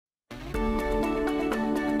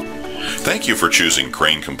Thank you for choosing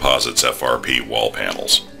Crane Composites FRP wall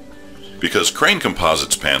panels. Because Crane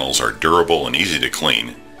Composites panels are durable and easy to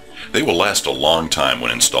clean, they will last a long time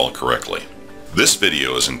when installed correctly. This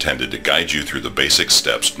video is intended to guide you through the basic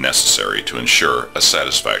steps necessary to ensure a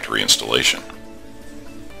satisfactory installation.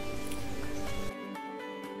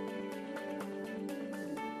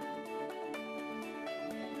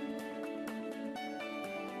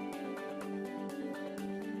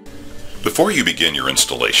 Before you begin your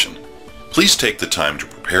installation, please take the time to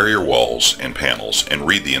prepare your walls and panels and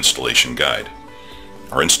read the installation guide.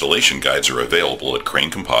 Our installation guides are available at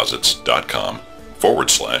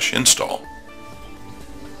cranecomposites.com/install.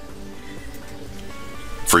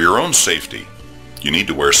 For your own safety, you need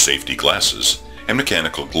to wear safety glasses and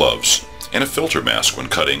mechanical gloves and a filter mask when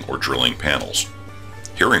cutting or drilling panels.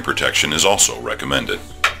 Hearing protection is also recommended.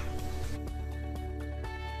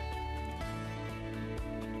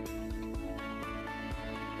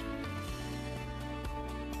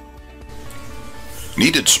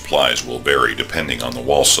 Needed supplies will vary depending on the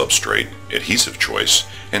wall substrate, adhesive choice,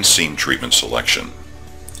 and seam treatment selection.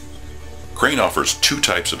 Crane offers two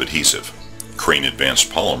types of adhesive: Crane Advanced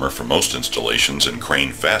Polymer for most installations and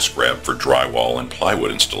Crane Fast Grab for drywall and plywood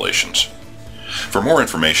installations. For more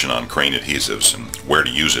information on Crane adhesives and where to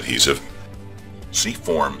use adhesive, see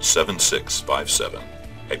Form 7657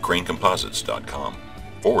 at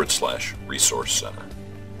cranecomposites.com/resource center.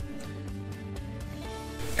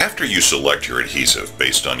 After you select your adhesive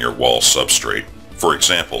based on your wall substrate, for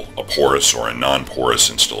example, a porous or a non-porous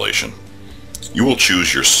installation, you will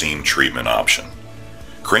choose your seam treatment option.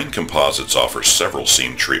 Crane Composites offers several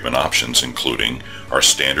seam treatment options, including our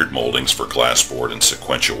standard moldings for glassboard and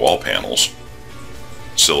sequential wall panels,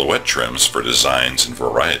 silhouette trims for designs and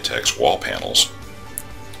Varietex wall panels,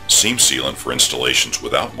 seam sealant for installations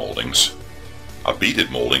without moldings, a beaded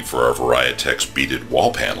molding for our Varietex beaded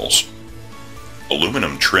wall panels,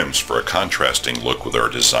 aluminum trims for a contrasting look with our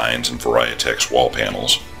designs and Varietex wall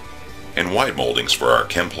panels, and wide moldings for our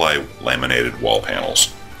Chemply laminated wall panels.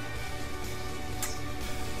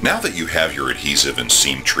 Now that you have your adhesive and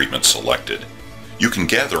seam treatment selected, you can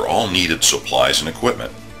gather all needed supplies and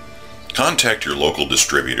equipment. Contact your local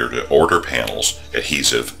distributor to order panels,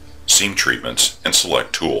 adhesive, seam treatments, and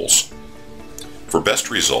select tools. For best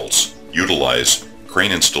results, utilize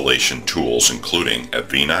Crane installation tools including a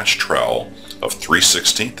V-notch trowel of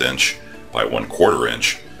 3/16 inch by 1/4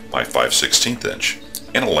 inch by 5/16 inch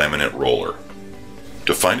and a laminate roller.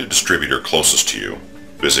 To find a distributor closest to you,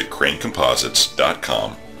 visit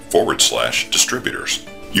cranecomposites.com/distributors.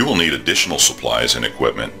 You will need additional supplies and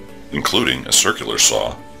equipment, including a circular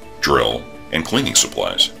saw, drill, and cleaning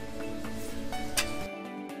supplies.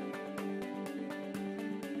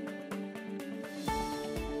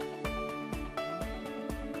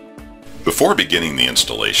 Before beginning the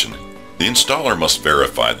installation, the installer must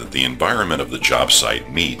verify that the environment of the job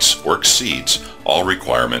site meets or exceeds all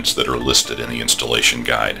requirements that are listed in the installation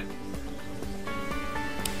guide.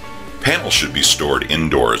 Panels should be stored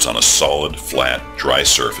indoors on a solid, flat, dry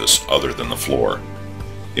surface other than the floor.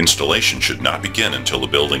 Installation should not begin until the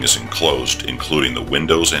building is enclosed, including the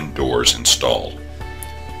windows and doors installed.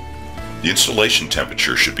 The installation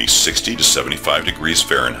temperature should be 60 to 75 degrees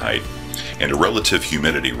Fahrenheit and a relative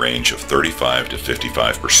humidity range of 35 to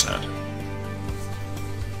 55%.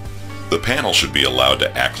 The panel should be allowed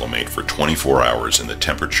to acclimate for 24 hours in the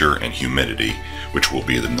temperature and humidity which will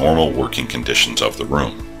be the normal working conditions of the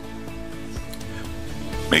room.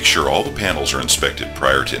 Make sure all the panels are inspected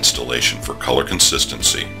prior to installation for color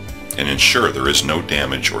consistency and ensure there is no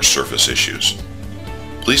damage or surface issues.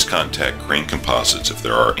 Please contact Crane Composites if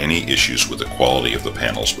there are any issues with the quality of the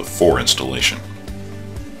panels before installation.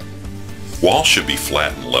 Walls should be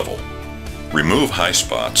flat and level. Remove high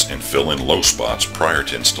spots and fill in low spots prior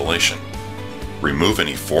to installation. Remove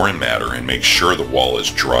any foreign matter and make sure the wall is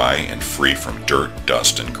dry and free from dirt,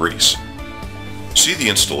 dust, and grease. See the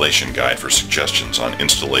installation guide for suggestions on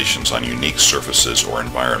installations on unique surfaces or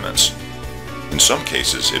environments. In some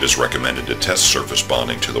cases, it is recommended to test surface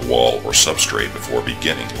bonding to the wall or substrate before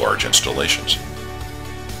beginning large installations.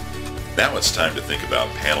 Now it's time to think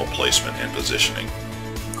about panel placement and positioning.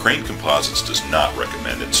 Crane Composites does not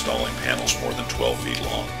recommend installing panels more than 12 feet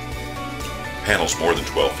long. Panels more than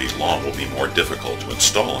 12 feet long will be more difficult to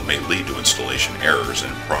install and may lead to installation errors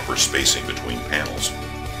and improper spacing between panels.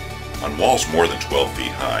 On walls more than 12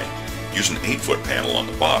 feet high, use an 8-foot panel on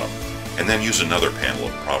the bottom and then use another panel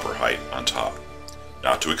of proper height on top,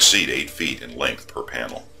 not to exceed 8 feet in length per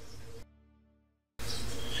panel.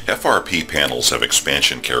 FRP panels have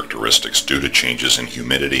expansion characteristics due to changes in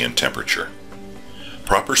humidity and temperature.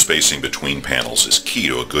 Proper spacing between panels is key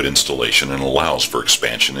to a good installation and allows for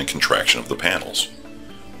expansion and contraction of the panels.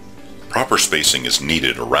 Proper spacing is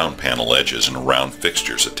needed around panel edges and around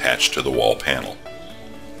fixtures attached to the wall panel.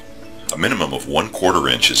 A minimum of 1/4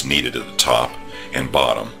 inch is needed at the top and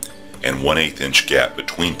bottom, and 1/8 inch gap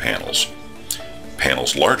between panels.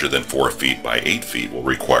 Panels larger than 4 feet by 8 feet will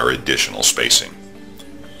require additional spacing.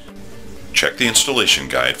 Check the installation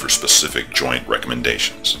guide for specific joint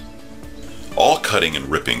recommendations. All cutting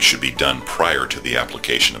and ripping should be done prior to the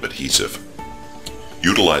application of adhesive.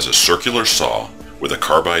 Utilize a circular saw with a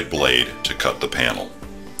carbide blade to cut the panel.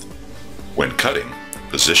 When cutting,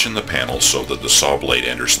 position the panel so that the saw blade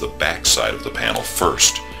enters the back side of the panel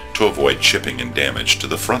first to avoid chipping and damage to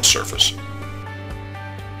the front surface.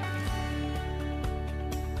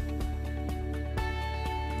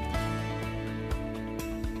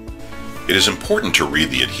 It is important to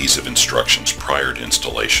read the adhesive instructions prior to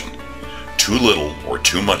installation. Too little or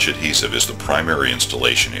too much adhesive is the primary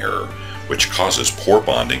installation error, which causes poor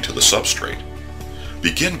bonding to the substrate.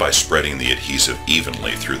 Begin by spreading the adhesive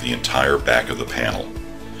evenly through the entire back of the panel.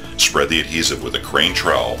 Spread the adhesive with a crane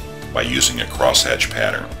trowel by using a crosshatch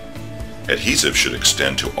pattern. Adhesive should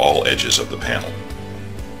extend to all edges of the panel.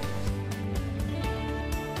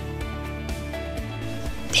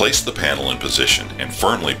 Place the panel in position and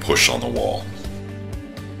firmly push on the wall.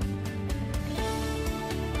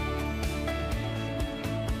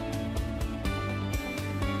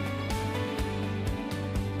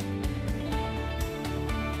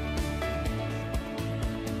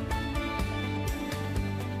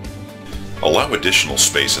 Allow additional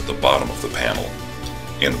space at the bottom of the panel,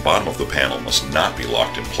 and the bottom of the panel must not be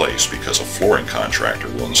locked in place because a flooring contractor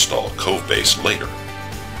will install a cove base later.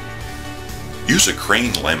 Use a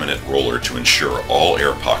crane laminate roller to ensure all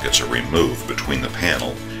air pockets are removed between the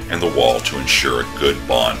panel and the wall to ensure a good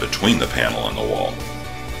bond between the panel and the wall.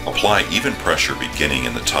 Apply even pressure beginning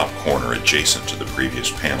in the top corner adjacent to the previous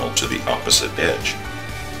panel to the opposite edge.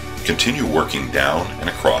 Continue working down and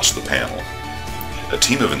across the panel. A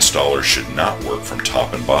team of installers should not work from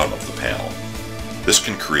top and bottom of the panel. This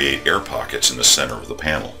can create air pockets in the center of the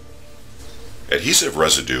panel. Adhesive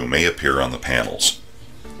residue may appear on the panels.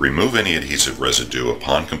 Remove any adhesive residue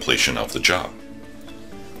upon completion of the job.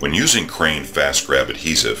 When using crane fast grab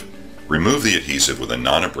adhesive, remove the adhesive with a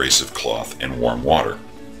non-abrasive cloth and warm water.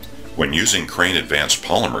 When using crane advanced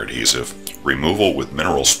polymer adhesive, removal with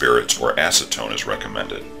mineral spirits or acetone is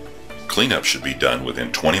recommended. Cleanup should be done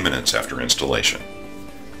within 20 minutes after installation.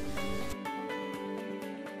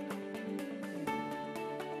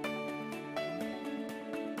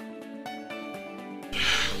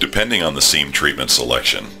 Depending on the seam treatment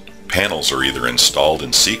selection, panels are either installed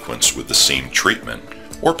in sequence with the seam treatment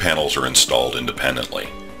or panels are installed independently.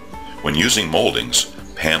 When using moldings,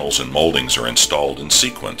 panels and moldings are installed in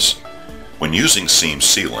sequence. When using seam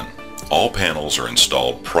sealant, all panels are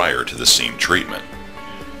installed prior to the seam treatment.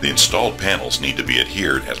 The installed panels need to be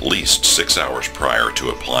adhered at least 6 hours prior to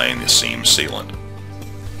applying the seam sealant.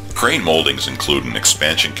 Crane moldings include an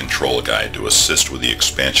expansion control guide to assist with the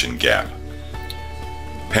expansion gap.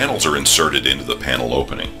 Panels are inserted into the panel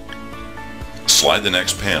opening. Slide the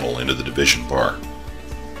next panel into the division bar.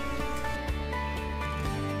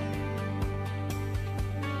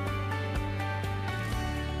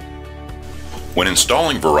 When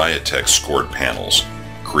installing Varietex scored panels,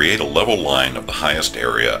 create a level line of the highest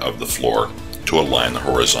area of the floor to align the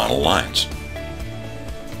horizontal lines.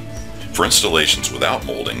 For installations without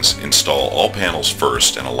moldings, install all panels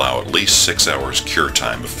first and allow at least 6 hours cure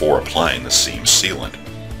time before applying the seam sealant.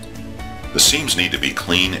 The seams need to be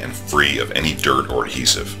clean and free of any dirt or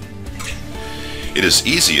adhesive. It is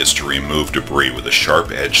easiest to remove debris with a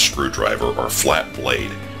sharp-edged screwdriver or flat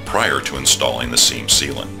blade prior to installing the seam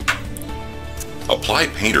sealant. Apply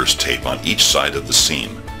painter's tape on each side of the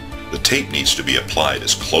seam. The tape needs to be applied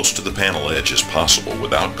as close to the panel edge as possible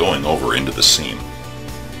without going over into the seam.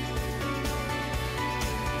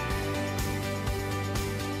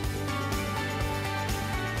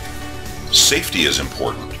 Safety is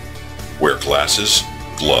important. Wear glasses,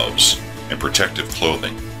 gloves, and protective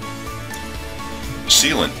clothing.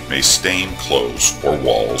 Sealant may stain clothes or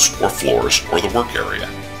walls or floors or the work area.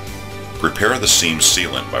 Prepare the seam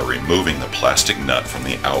sealant by removing the plastic nut from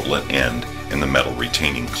the outlet end and the metal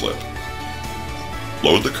retaining clip.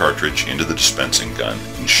 Load the cartridge into the dispensing gun,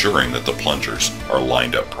 ensuring that the plungers are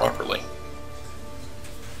lined up properly.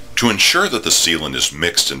 To ensure that the sealant is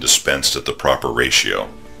mixed and dispensed at the proper ratio,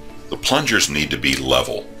 the plungers need to be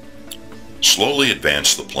level. Slowly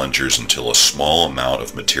advance the plungers until a small amount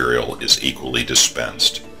of material is equally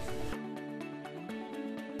dispensed.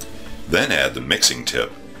 Then add the mixing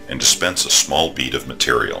tip and dispense a small bead of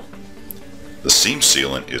material. The seam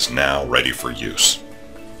sealant is now ready for use.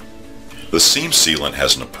 The seam sealant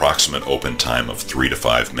has an approximate open time of 3 to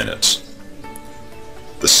 5 minutes.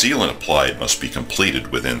 The sealant applied must be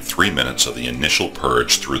completed within 3 minutes of the initial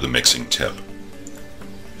purge through the mixing tip.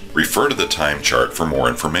 Refer to the time chart for more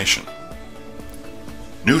information.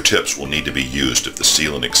 New tips will need to be used if the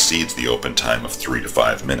sealant exceeds the open time of 3 to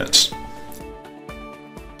 5 minutes.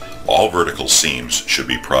 All vertical seams should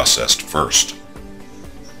be processed first.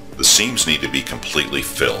 The seams need to be completely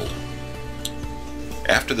filled.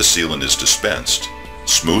 After the sealant is dispensed,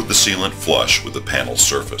 smooth the sealant flush with the panel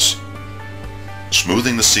surface.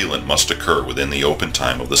 Smoothing the sealant must occur within the open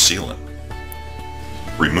time of the sealant.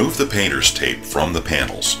 Remove the painter's tape from the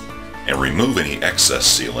panels and remove any excess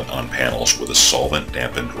sealant on panels with a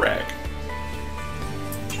solvent-dampened rag.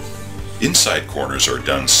 Inside corners are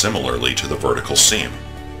done similarly to the vertical seam.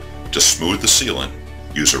 To smooth the sealant,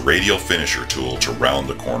 use a radial finisher tool to round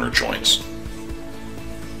the corner joints.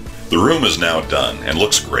 The room is now done and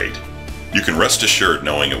looks great. You can rest assured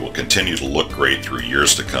knowing it will continue to look great through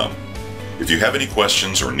years to come. If you have any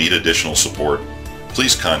questions or need additional support,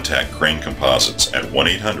 please contact Crane Composites at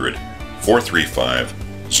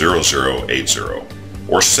 1-800-435-0080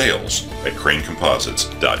 or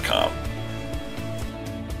sales@cranecomposites.com.